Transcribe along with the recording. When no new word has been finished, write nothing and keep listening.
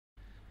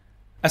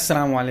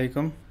Assalamu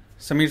alaikum,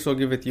 Samir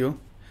Sogi with you.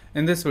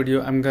 In this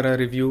video, I'm gonna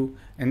review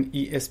an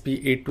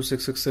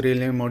ESP8266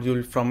 relay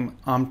module from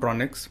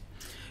Armtronix.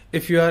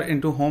 If you are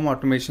into home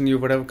automation, you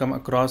would have come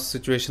across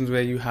situations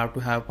where you have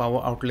to have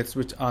power outlets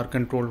which are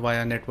controlled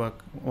via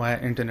network, via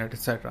internet,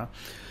 etc.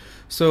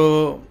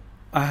 So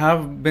I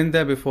have been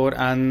there before,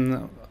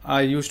 and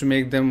I used to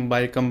make them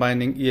by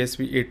combining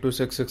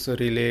ESP8266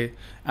 relay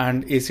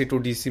and AC to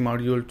DC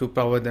module to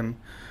power them.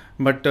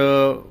 But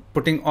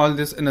putting all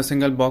this in a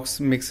single box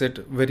makes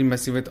it very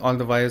messy with all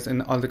the wires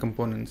and all the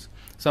components.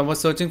 So I was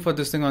searching for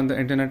this thing on the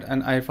internet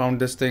and I found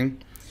this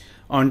thing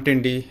on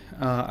Tindy.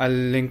 I'll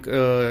link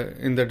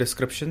in the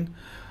description.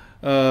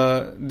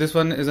 This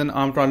one is an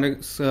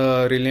Armtronix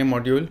relay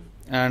module,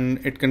 and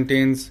it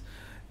contains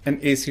an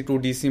AC to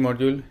DC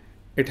module.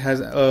 It has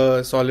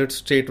a solid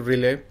state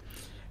relay.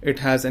 It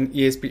has an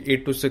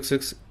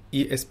ESP8266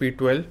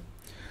 ESP12.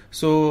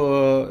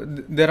 So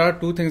there are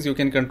two things you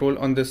can control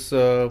on this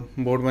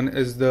board. One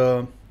is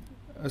the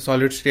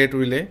solid state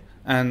relay,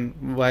 and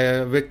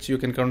via which you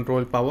can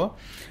control power,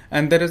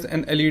 and there is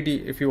an LED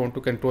if you want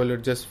to control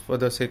it just for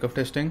the sake of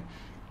testing.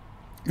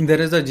 There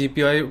is a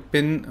GPIO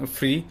pin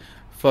free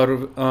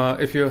for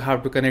if you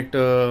have to connect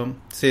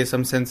say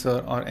some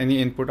sensor or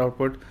any input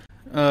output.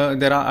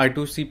 There are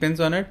I2C pins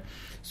on it,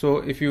 so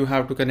if you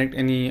have to connect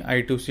any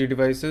I2C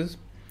devices.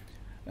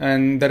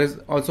 And there is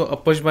also a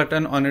push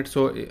button on it,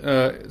 so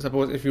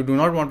suppose if you do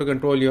not want to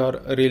control your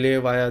relay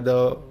via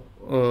the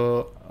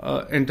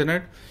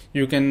internet,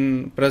 you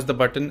can press the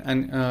button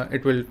and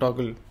it will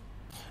toggle.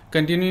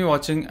 Continue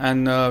watching,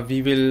 and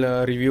we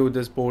will review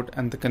this board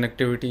and the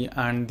connectivity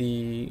and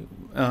the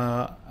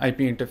IP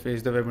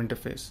interface, the web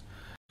interface.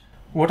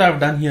 What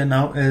I've done here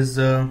now is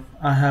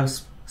I have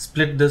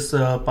split this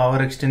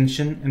power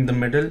extension in the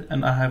middle,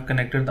 and I have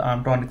connected the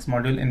Armtronix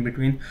module in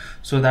between,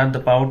 so that the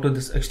power to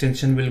this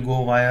extension will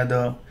go via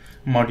the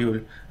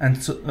module,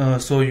 and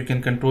so you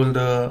can control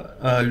the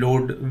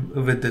load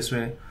with this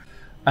way.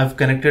 I've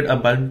connected a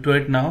bulb to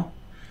it now,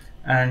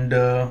 and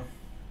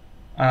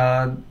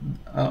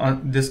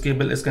this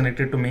cable is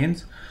connected to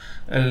mains.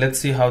 Let's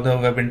see how the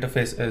web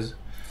interface is.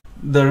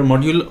 The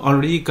module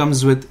already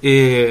comes with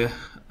a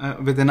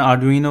with an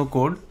Arduino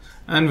code,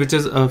 and which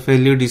is a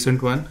fairly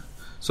decent one.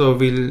 So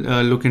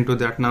we'll look into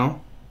that now.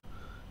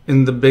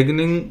 In the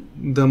beginning,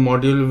 the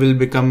module will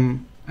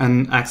become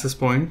an access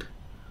point.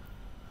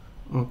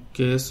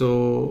 Okay,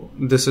 so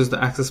this is the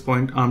access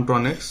point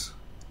Armtronix.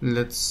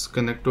 Let's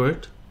connect to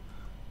it.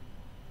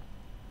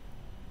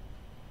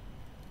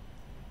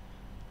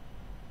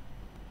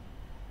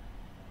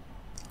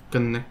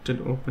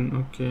 Connected, open,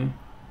 okay.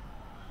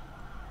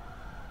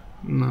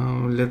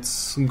 Now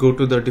let's go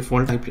to the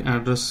default IP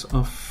address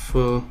of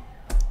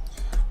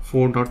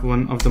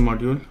 4.1 of the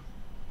module.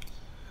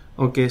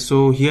 Okay,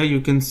 so here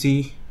you can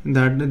see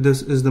that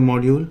this is the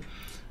module,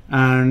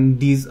 and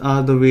these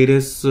are the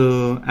various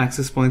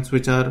access points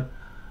which are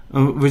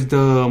which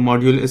the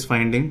module is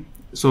finding.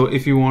 So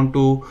if you want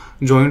to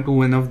join to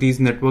one of these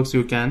networks,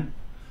 you can.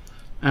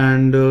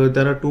 And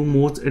there are two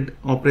modes it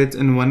operates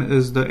in. One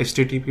is the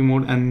HTTP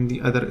mode and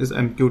the other is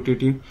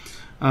MQTT.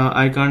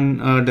 I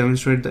can't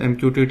demonstrate the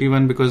MQTT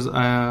one because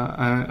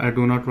I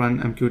do not run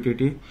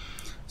MQTT.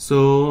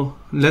 So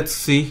let's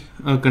see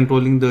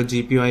controlling the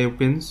GPIO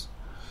pins.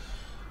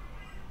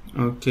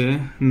 Okay,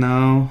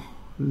 now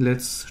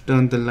let's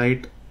turn the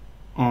light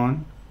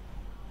on.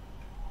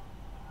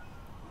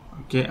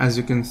 Okay, as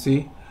you can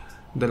see,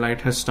 the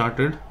light has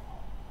started.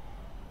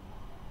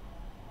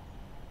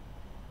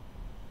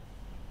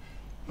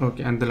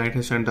 Okay, and the light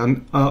has shut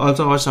down.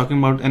 Also, I was talking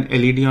about an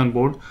LED on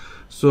board.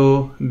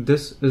 So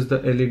this is the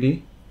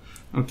LED.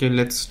 Okay,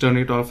 let's turn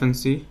it off and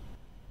see.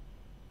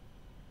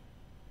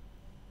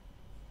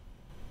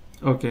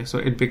 Okay, so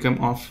it became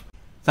off.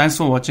 Thanks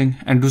for watching,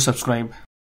 and do subscribe.